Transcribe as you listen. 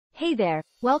Hey there,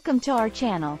 welcome to our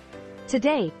channel.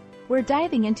 Today, we're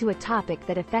diving into a topic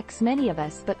that affects many of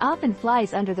us but often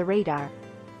flies under the radar.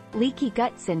 Leaky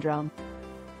gut syndrome.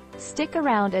 Stick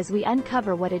around as we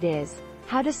uncover what it is,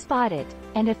 how to spot it,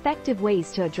 and effective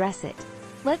ways to address it.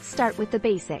 Let's start with the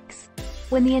basics.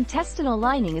 When the intestinal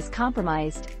lining is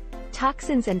compromised,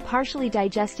 toxins and partially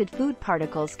digested food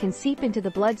particles can seep into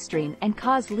the bloodstream and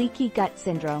cause leaky gut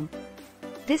syndrome.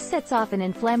 This sets off an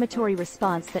inflammatory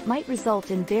response that might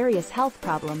result in various health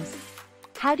problems.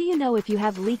 How do you know if you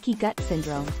have leaky gut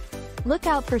syndrome? Look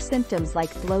out for symptoms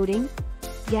like bloating,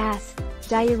 gas,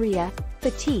 diarrhea,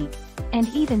 fatigue, and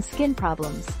even skin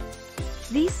problems.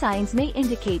 These signs may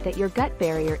indicate that your gut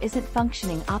barrier isn't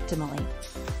functioning optimally.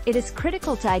 It is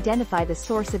critical to identify the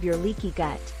source of your leaky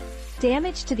gut.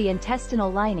 Damage to the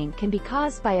intestinal lining can be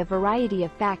caused by a variety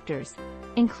of factors,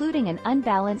 including an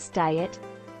unbalanced diet,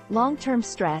 long-term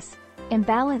stress,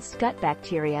 imbalanced gut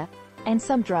bacteria, and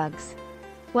some drugs.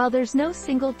 While there's no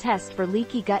single test for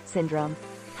leaky gut syndrome,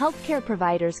 healthcare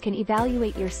providers can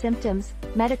evaluate your symptoms,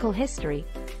 medical history,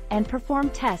 and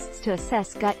perform tests to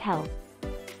assess gut health.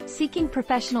 Seeking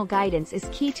professional guidance is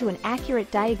key to an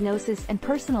accurate diagnosis and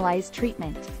personalized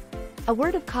treatment. A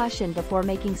word of caution before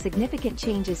making significant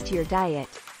changes to your diet: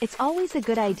 it's always a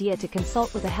good idea to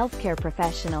consult with a healthcare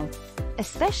professional,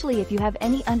 especially if you have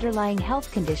any underlying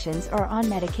health conditions or are on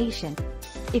medication.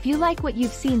 If you like what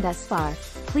you've seen thus far,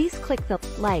 please click the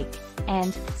like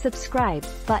and subscribe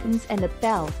buttons and the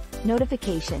bell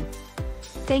notification.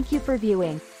 Thank you for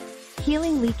viewing.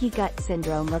 Healing leaky gut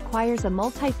syndrome requires a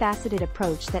multifaceted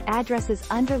approach that addresses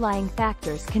underlying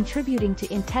factors contributing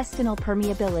to intestinal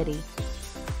permeability.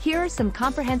 Here are some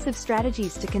comprehensive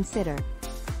strategies to consider.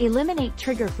 Eliminate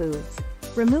trigger foods.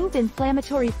 Remove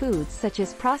inflammatory foods such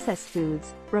as processed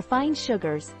foods, refined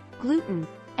sugars, gluten,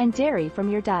 and dairy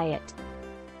from your diet.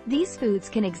 These foods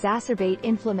can exacerbate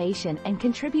inflammation and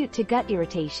contribute to gut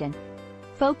irritation.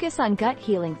 Focus on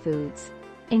gut-healing foods.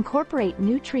 Incorporate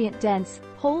nutrient-dense,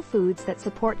 whole foods that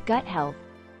support gut health,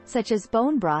 such as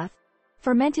bone broth,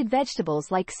 fermented vegetables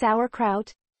like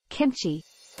sauerkraut, kimchi,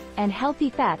 and healthy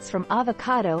fats from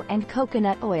avocado and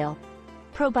coconut oil.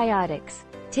 Probiotics.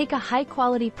 Take a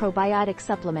high-quality probiotic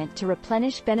supplement to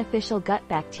replenish beneficial gut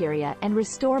bacteria and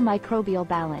restore microbial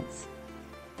balance.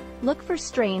 Look for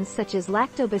strains such as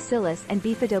lactobacillus and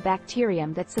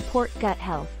bifidobacterium that support gut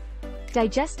health.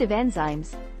 Digestive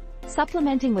enzymes.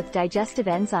 Supplementing with digestive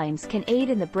enzymes can aid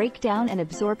in the breakdown and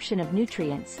absorption of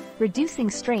nutrients, reducing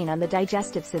strain on the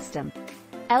digestive system.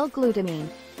 L-glutamine.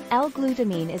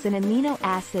 L-glutamine is an amino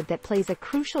acid that plays a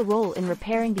crucial role in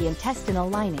repairing the intestinal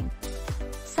lining.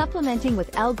 Supplementing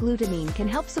with L-glutamine can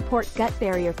help support gut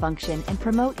barrier function and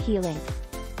promote healing.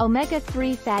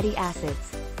 Omega-3 fatty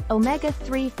acids.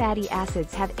 Omega-3 fatty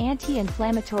acids have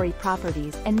anti-inflammatory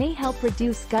properties and may help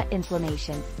reduce gut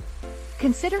inflammation.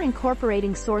 Consider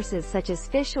incorporating sources such as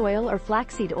fish oil or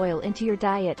flaxseed oil into your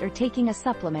diet or taking a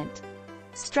supplement.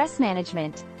 Stress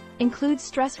management. Include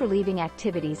stress-relieving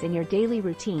activities in your daily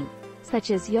routine,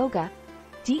 such as yoga,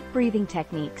 deep breathing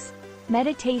techniques,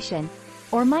 meditation,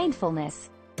 or mindfulness.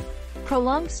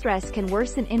 Prolonged stress can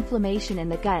worsen inflammation in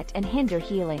the gut and hinder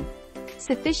healing.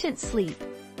 Sufficient sleep.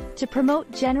 To promote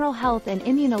general health and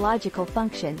immunological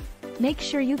function, make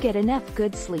sure you get enough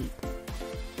good sleep.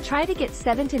 Try to get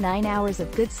 7 to 9 hours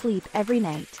of good sleep every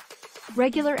night.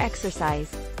 Regular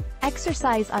exercise.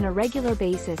 Exercise on a regular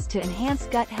basis to enhance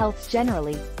gut health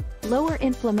generally, lower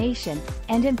inflammation,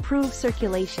 and improve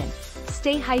circulation.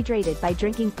 Stay hydrated by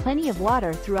drinking plenty of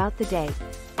water throughout the day.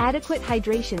 Adequate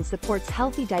hydration supports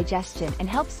healthy digestion and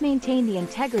helps maintain the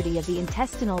integrity of the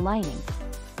intestinal lining.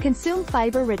 Consume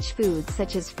fiber-rich foods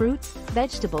such as fruits,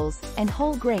 vegetables, and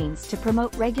whole grains to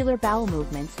promote regular bowel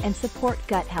movements and support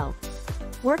gut health.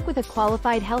 Work with a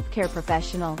qualified healthcare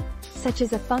professional, such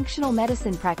as a functional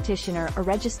medicine practitioner or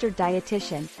registered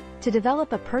dietitian, to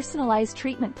develop a personalized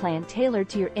treatment plan tailored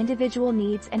to your individual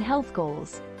needs and health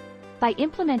goals. By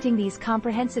implementing these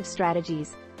comprehensive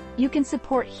strategies, you can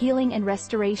support healing and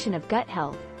restoration of gut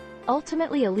health,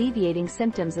 ultimately alleviating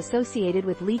symptoms associated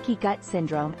with leaky gut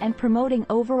syndrome and promoting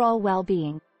overall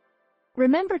well-being.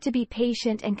 Remember to be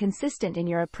patient and consistent in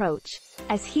your approach,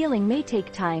 as healing may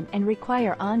take time and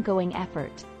require ongoing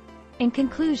effort. In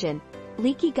conclusion,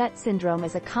 leaky gut syndrome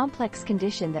is a complex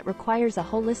condition that requires a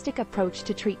holistic approach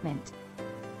to treatment.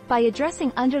 By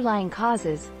addressing underlying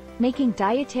causes, making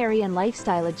dietary and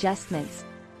lifestyle adjustments,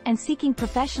 and seeking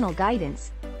professional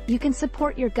guidance, you can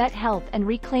support your gut health and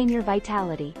reclaim your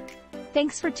vitality.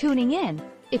 Thanks for tuning in.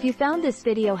 If you found this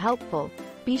video helpful,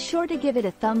 be sure to give it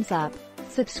a thumbs up,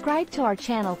 subscribe to our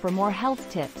channel for more health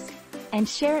tips, and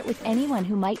share it with anyone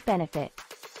who might benefit.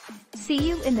 See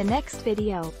you in the next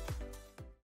video.